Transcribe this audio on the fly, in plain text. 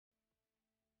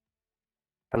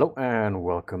Hello and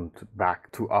welcome back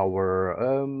to our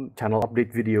channel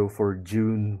update video for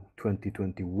June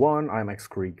 2021. I'm X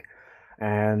Creek,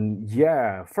 and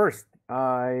yeah, first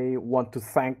I want to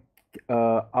thank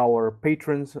our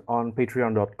patrons on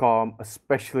patreon.com,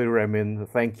 especially Remin.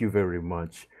 Thank you very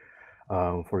much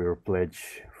for your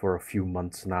pledge for a few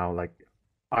months now. Like,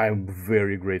 I'm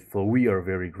very grateful. We are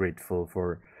very grateful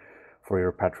for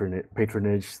your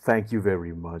patronage. Thank you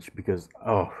very much because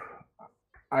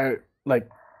I like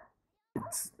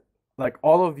it's like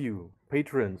all of you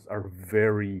patrons are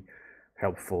very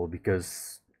helpful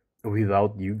because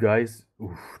without you guys,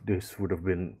 oof, this would have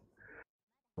been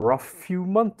rough few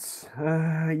months.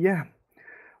 Yeah.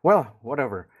 Well,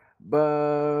 whatever.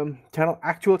 But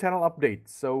actual channel update.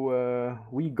 So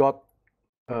we got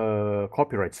a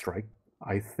copyright strike.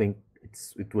 I think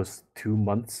it was 2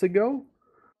 months ago,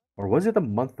 or was it a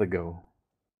month ago?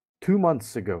 2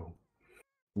 months ago.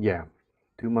 Yeah,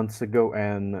 2 months ago,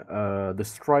 and the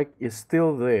strike is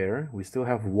still there. We still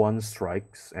have one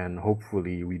strikes, and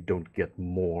hopefully we don't get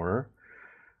more.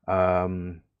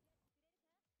 Um,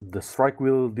 the strike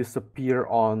will disappear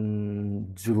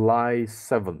on July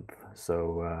 7th.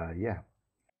 So yeah,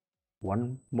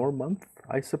 one more month,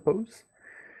 I suppose.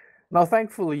 Now,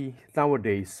 thankfully,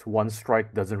 nowadays one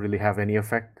strike doesn't really have any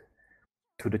effect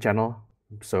to the channel,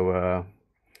 so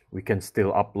we can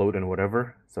still upload and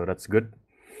whatever. So that's good.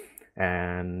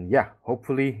 And yeah,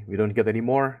 hopefully we don't get any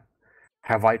more.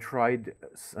 Have I tried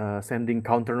sending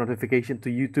counter notification to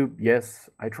YouTube? Yes,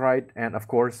 I tried, and of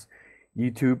course,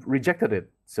 YouTube rejected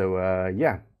it. So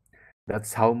yeah,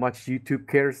 that's how much YouTube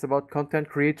cares about content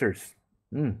creators.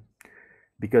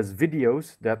 Because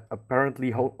videos that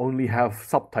apparently only have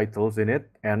subtitles in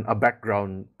it and a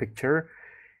background picture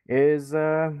is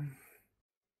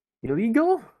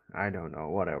illegal? I don't know,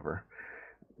 whatever.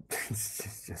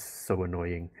 It's just so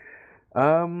annoying.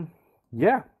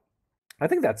 Yeah, I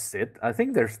think that's it. I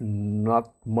think there's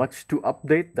not much to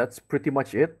update. That's pretty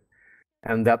much it.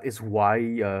 And that is why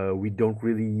we don't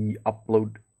really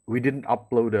upload. We didn't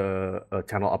upload a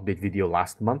channel update video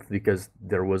last month because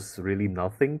there was really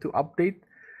nothing to update.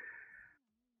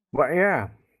 But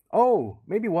yeah. Oh,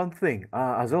 maybe one thing.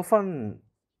 Azelfan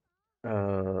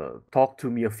talked to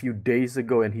me a few days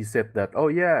ago, and he said that, oh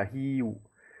yeah, he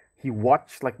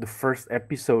watched like the first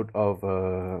episode of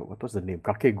what was the name?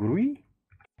 Kakegurui?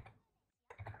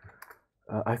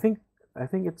 I think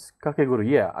it's Kakegurui.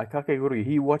 Yeah, Kakegurui.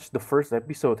 He watched the first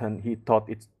episode and he thought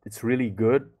it's really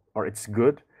good, or it's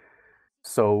good.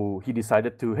 So he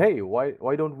decided to, hey,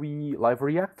 why don't we live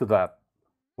react to that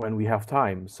when we have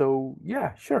time? So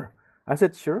yeah, sure. I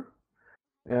said sure.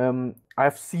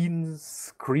 I've seen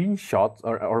screenshots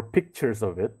or pictures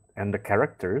of it and the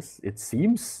characters. It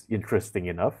seems interesting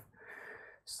enough.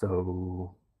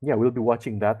 So yeah, we'll be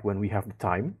watching that when we have the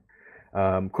time.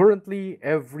 Currently,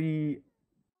 every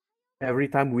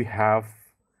time we have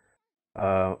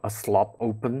a slot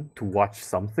open to watch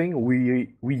something,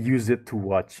 we use it to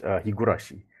watch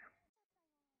Higurashi.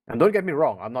 And don't get me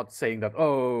wrong, I'm not saying that,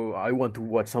 oh, I want to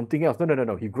watch something else. No.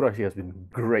 Higurashi has been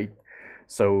great.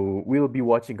 So we'll be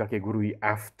watching Kakegurui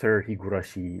after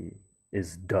Higurashi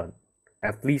is done.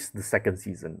 At least the second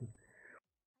season.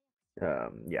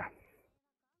 Yeah.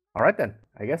 All right then.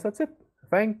 I guess that's it.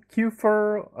 Thank you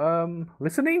for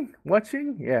listening,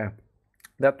 watching. Yeah.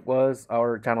 That was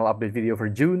our channel update video for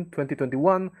June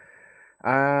 2021.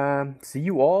 See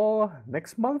you all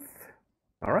next month.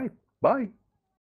 All right. Bye.